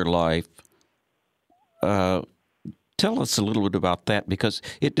earlier life, tell us a little bit about that, because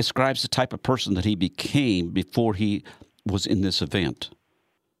it describes the type of person that he became before he was in this event.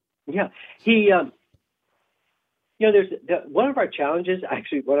 Yeah, he, there's one of our challenges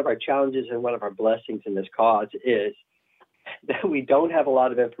and one of our blessings in this cause is that we don't have a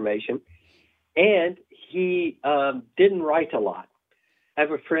lot of information, and he didn't write a lot. I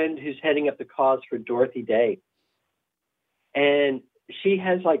have a friend who's heading up the cause for Dorothy Day, and she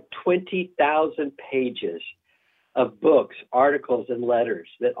has like 20,000 pages of books, articles, and letters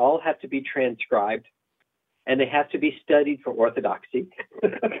that all have to be transcribed, and they have to be studied for orthodoxy.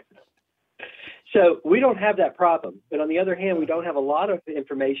 So we don't have that problem. But on the other hand, we don't have a lot of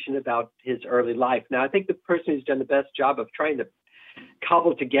information about his early life. Now, I think the person who's done the best job of trying to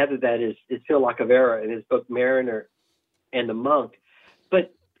cobbled together that is Phil Lacavera in his book Mariner and the Monk.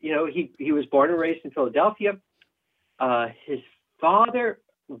 But, you know, he was born and raised in Philadelphia. His father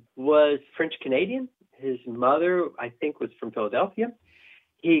was French Canadian. His mother, I think, was from Philadelphia.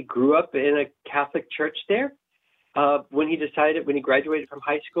 He grew up in a Catholic church there. When he graduated from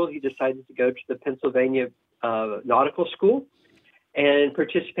high school, he decided to go to the Pennsylvania Nautical School and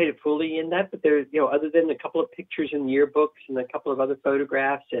participated fully in that. But there, you know, other than a couple of pictures in yearbooks and a couple of other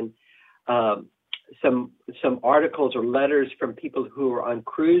photographs and some articles or letters from people who were on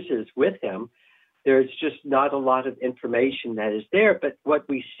cruises with him, there's just not a lot of information that is there. But what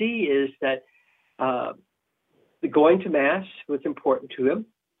we see is that going to Mass was important to him.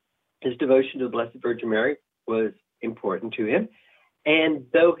 His devotion to the Blessed Virgin Mary was important to him. And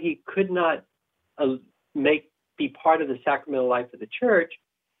though he could not be part of the sacramental life of the church,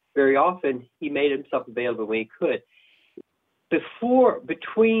 very often he made himself available when he could.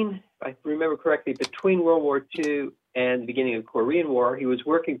 Between, if I remember correctly, between World War II and the beginning of the Korean War, he was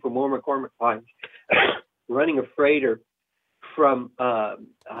working for Moore McCormick Lines, running a freighter from the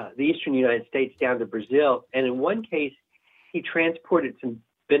eastern United States down to Brazil. And in one case, he transported some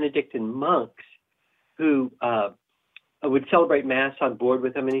Benedictine monks who would celebrate Mass on board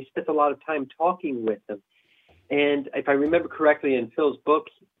with him, and he spent a lot of time talking with them. And if I remember correctly, in Phil's book,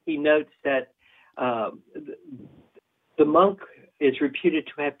 he notes that the monk is reputed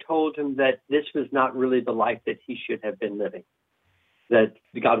to have told him that this was not really the life that he should have been living, that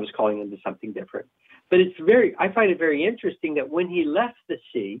God was calling him to something different. But I find it very interesting that when he left the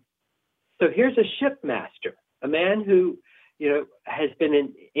sea, so here's a shipmaster, a man who, you know, has been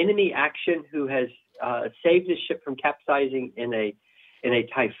in enemy action, who has saved his ship from capsizing in a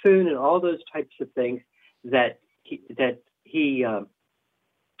typhoon and all those types of things,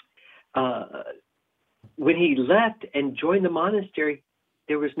 when he left and joined the monastery,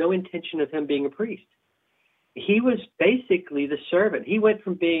 there was no intention of him being a priest. He was basically the servant. He went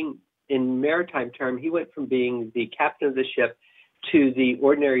from being, in maritime term, he went from being the captain of the ship to the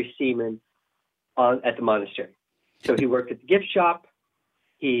ordinary seaman at the monastery. So he worked at the gift shop.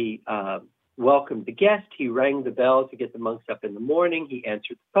 He welcomed the guest. He rang the bell to get the monks up in the morning. He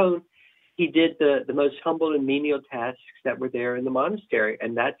answered the phone. He did the most humble and menial tasks that were there in the monastery.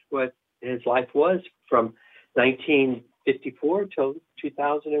 And that's what his life was from 1954 till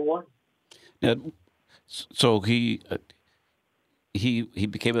 2001. Now, so he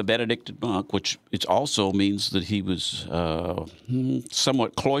became a Benedictine monk, which it also means that he was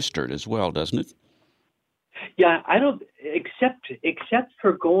somewhat cloistered as well, doesn't it? Yeah, I don't except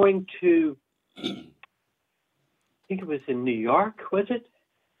for going to, I think it was in New York, was it?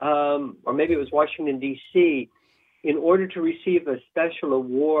 Or maybe it was Washington, D.C., in order to receive a special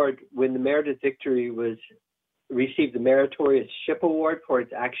award when the Meredith Victory received the Meritorious Ship Award for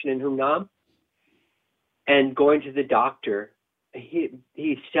its action in Hunnam, and going to the doctor, he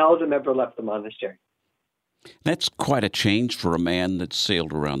seldom ever left the monastery. That's quite a change for a man that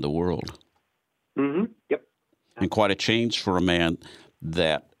sailed around the world. Mm-hmm. Yep. And quite a change for a man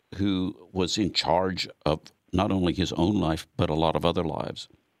who was in charge of not only his own life, but a lot of other lives.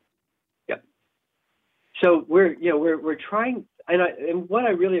 Yep. So we're trying, and what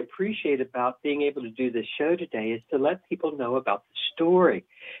I really appreciate about being able to do this show today is to let people know about the story.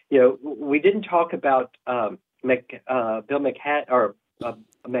 You know, we didn't talk about Bill McHatton or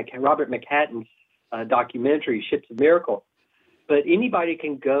Robert McHatton's documentary, Ships of Miracle. But anybody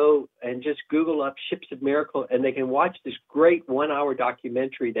can go and just Google up Ships of Miracle, and they can watch this great 1-hour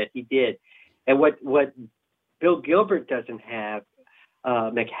documentary that he did. And what Bill Gilbert doesn't have,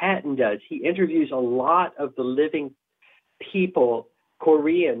 McHatton does. He interviews a lot of the living people,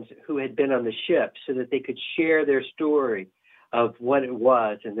 Koreans, who had been on the ship, so that they could share their story of what it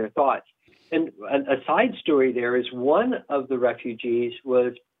was and their thoughts. And a side story there is one of the refugees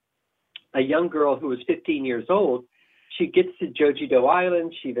was a young girl who was 15 years old. She gets to Jeju-do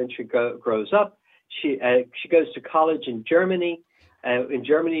Island. She eventually grows up. She goes to college in Germany. In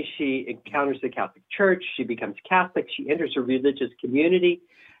Germany, she encounters the Catholic Church. She becomes Catholic. She enters a religious community,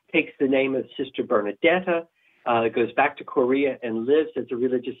 takes the name of Sister Bernadetta, goes back to Korea and lives as a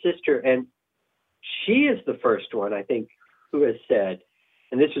religious sister. And she is the first one, I think, who has said,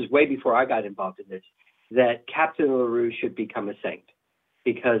 and this was way before I got involved in this, that Captain LaRue should become a saint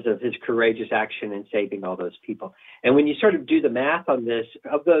because of his courageous action in saving all those people. And when you sort of do the math on this,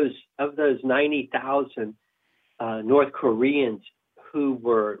 of those 90,000 North Koreans who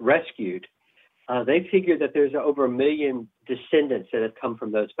were rescued, they figure that there's over 1 million descendants that have come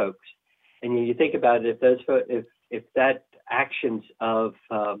from those folks. And you think about it, if that actions of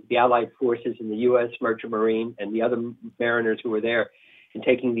the Allied forces and the U.S. Merchant Marine and the other mariners who were there, and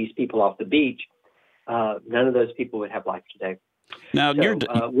taking these people off the beach, none of those people would have life today. Now, So,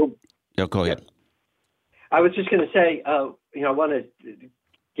 go ahead. I was just going to say, I want to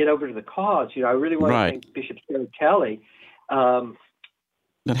get over to the cause. I really want to thank Bishop Saratelli.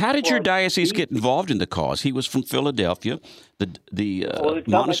 But how did your diocese get involved in the cause? He was from Philadelphia. The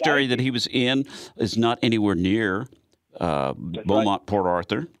monastery that he was in is not anywhere near Beaumont, Port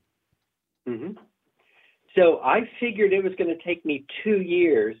Arthur. Mm-hmm. So I figured it was going to take me 2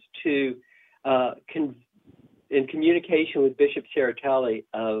 years to, in communication with Bishop Saratelli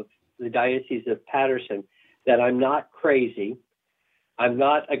of the Diocese of Patterson, that I'm not crazy, I'm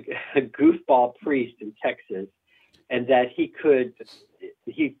not a goofball priest in Texas, and that he could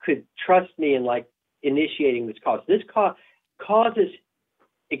trust me in initiating this cause. This causes,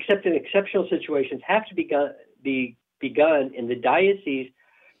 except in exceptional situations, have to be begun in the diocese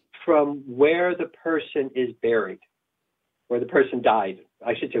from where the person is buried, where the person died.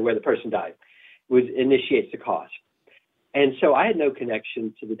 I should say where the person died, initiates the cause. And so I had no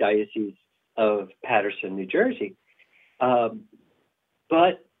connection to the Diocese of Patterson, New Jersey.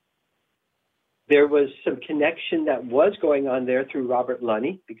 But there was some connection that was going on there through Robert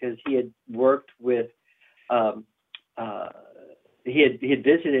Lunny, because he had worked with, he had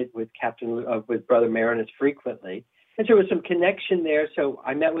visited with with Brother Marinus frequently. And so there was some connection there. So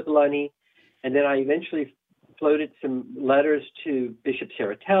I met with Lunny, and then I eventually floated some letters to Bishop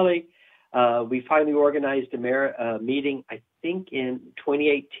Saratelli. We finally organized a meeting, I think in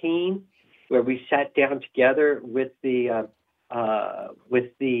 2018, where we sat down together with the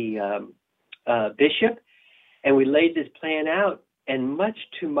bishop, and we laid this plan out. And much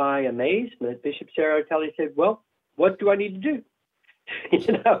to my amazement, Bishop Saratelli said, "Well, what do I need to do?"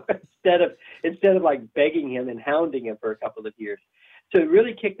 Instead of like begging him and hounding him for a couple of years. So it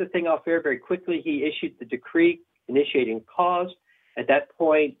really kicked the thing off very, very quickly. He issued the decree initiating cause. At that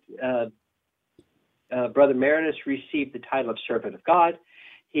point, Brother Marinus received the title of Servant of God.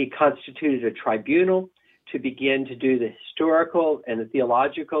 He constituted a tribunal to begin to do the historical and the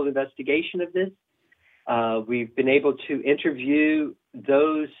theological investigation of this. We've been able to interview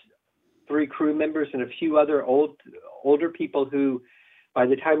those 3 crew members and a few other older people who, by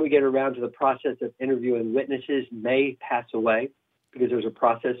the time we get around to the process of interviewing witnesses, may pass away, because there's a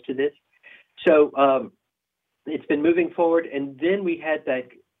process to this. So it's been moving forward. And then we had that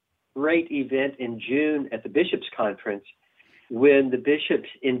great event in June at the Bishops' Conference, when the bishops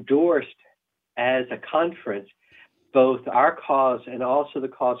endorsed as a conference both our cause and also the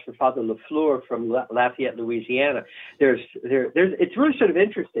cause for Father LaFleur from Lafayette, Louisiana. It's really sort of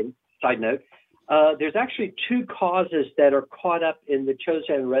interesting, side note. There's actually 2 causes that are caught up in the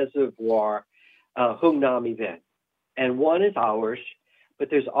Chosin Reservoir Hungnam event. And one is ours, but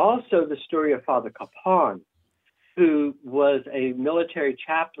there's also the story of Father Capon, who was a military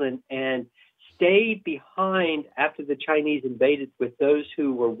chaplain and stayed behind after the Chinese invaded with those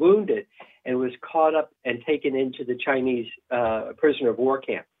who were wounded, and was caught up and taken into the Chinese prisoner of war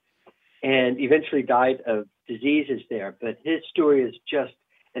camp, and eventually died of diseases there. But his story is just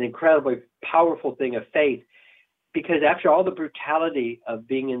an incredibly powerful thing of faith, because after all the brutality of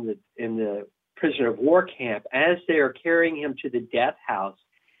being in the prisoner of war camp, as they are carrying him to the death house,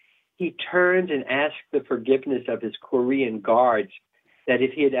 he turned and asked the forgiveness of his Korean guards, that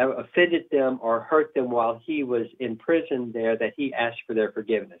if he had offended them or hurt them while he was in prison there, that he asked for their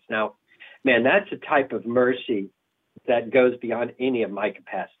forgiveness. Now, man, that's a type of mercy that goes beyond any of my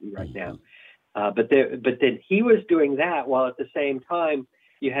capacity right now. But then he was doing that while at the same time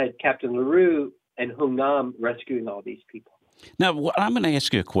you had Captain LaRue and Hungnam rescuing all these people. Now, I'm going to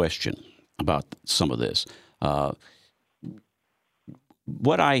ask you a question about some of this.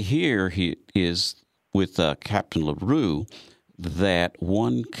 What I hear is with Captain LaRue, that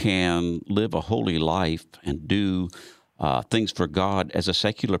one can live a holy life and do things for God as a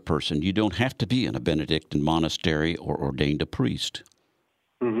secular person. You don't have to be in a Benedictine monastery or ordained a priest.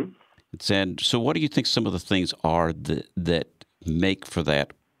 Mm-hmm. And so what do you think some of the things are that make for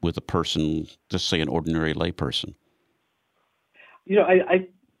that with a person, just say an ordinary lay person? The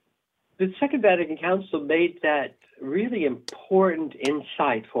Second Vatican Council made that really important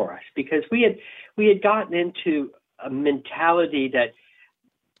insight for us, because we had gotten into a mentality that,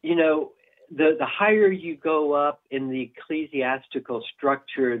 the higher you go up in the ecclesiastical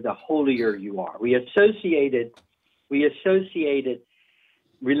structure, the holier you are. We associated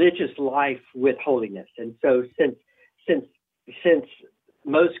religious life with holiness. And so since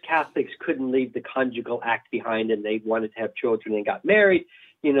most Catholics couldn't leave the conjugal act behind, and they wanted to have children and got married,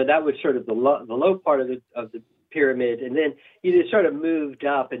 that was sort of the low part of the pyramid. And then you sort of moved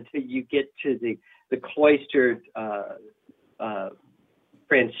up until you get to the cloistered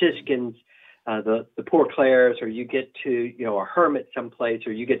Franciscans, the Poor Clares, or you get to a hermit someplace,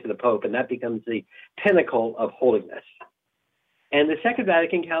 or you get to the Pope, and that becomes the pinnacle of holiness. And the Second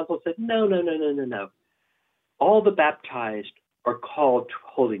Vatican Council said, no. All the baptized are called to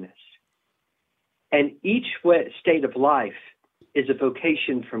holiness. And each state of life is a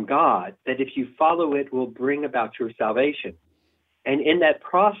vocation from God that if you follow it will bring about your salvation. And in that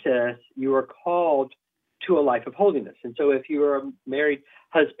process, you are called to a life of holiness. And so if you are a married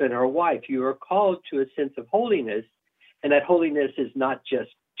husband or a wife, you are called to a sense of holiness. And that holiness is not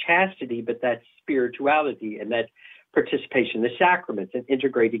just chastity, but that spirituality and that participation in the sacraments and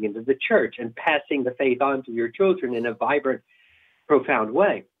integrating into the church and passing the faith on to your children in a vibrant, profound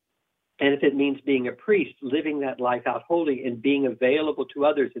way. And if it means being a priest, living that life out holy and being available to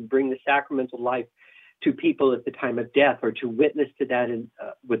others and bring the sacramental life to people at the time of death, or to witness to that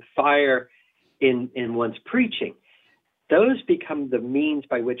with fire in one's preaching, those become the means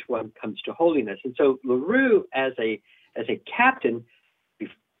by which one comes to holiness. And so LaRue, as a captain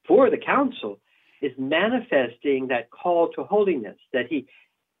before the council, is manifesting that call to holiness, that he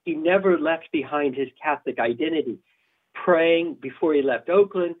never left behind his Catholic identity, praying before he left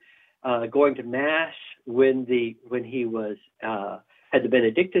Oakland, going to Mass when he was had the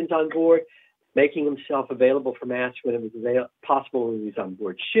Benedictines on board, making himself available for Mass when it was possible when he was on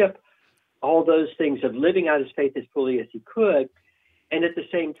board ship, all those things of living out his faith as fully as he could. And at the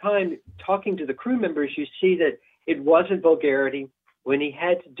same time, talking to the crew members, you see that it wasn't vulgarity. When he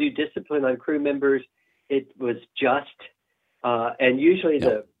had to do discipline on crew members, it was just. And usually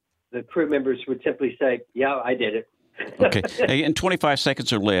the crew members would simply say, yeah, I did it. Okay. Hey, in 25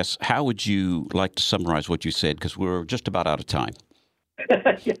 seconds or less, how would you like to summarize what you said? Because we're just about out of time.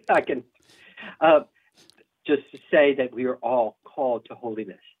 Yeah, I can. Just to say that we are all called to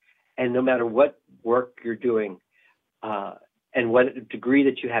holiness. And no matter what work you're doing and what degree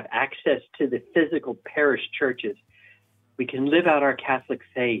that you have access to the physical parish churches, we can live out our Catholic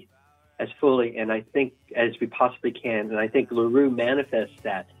faith as fully, and I think as we possibly can. And I think LaRue manifests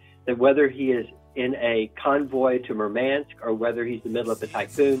that whether he is in a convoy to Murmansk or whether he's in the middle of a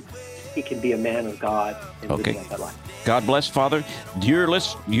typhoon, he can be a man of God and live out that life. God bless, Father. You're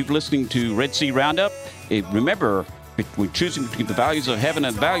listening to Red Sea Roundup. Remember, when choosing between the values of heaven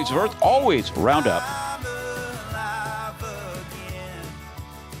and the values of earth, always round up.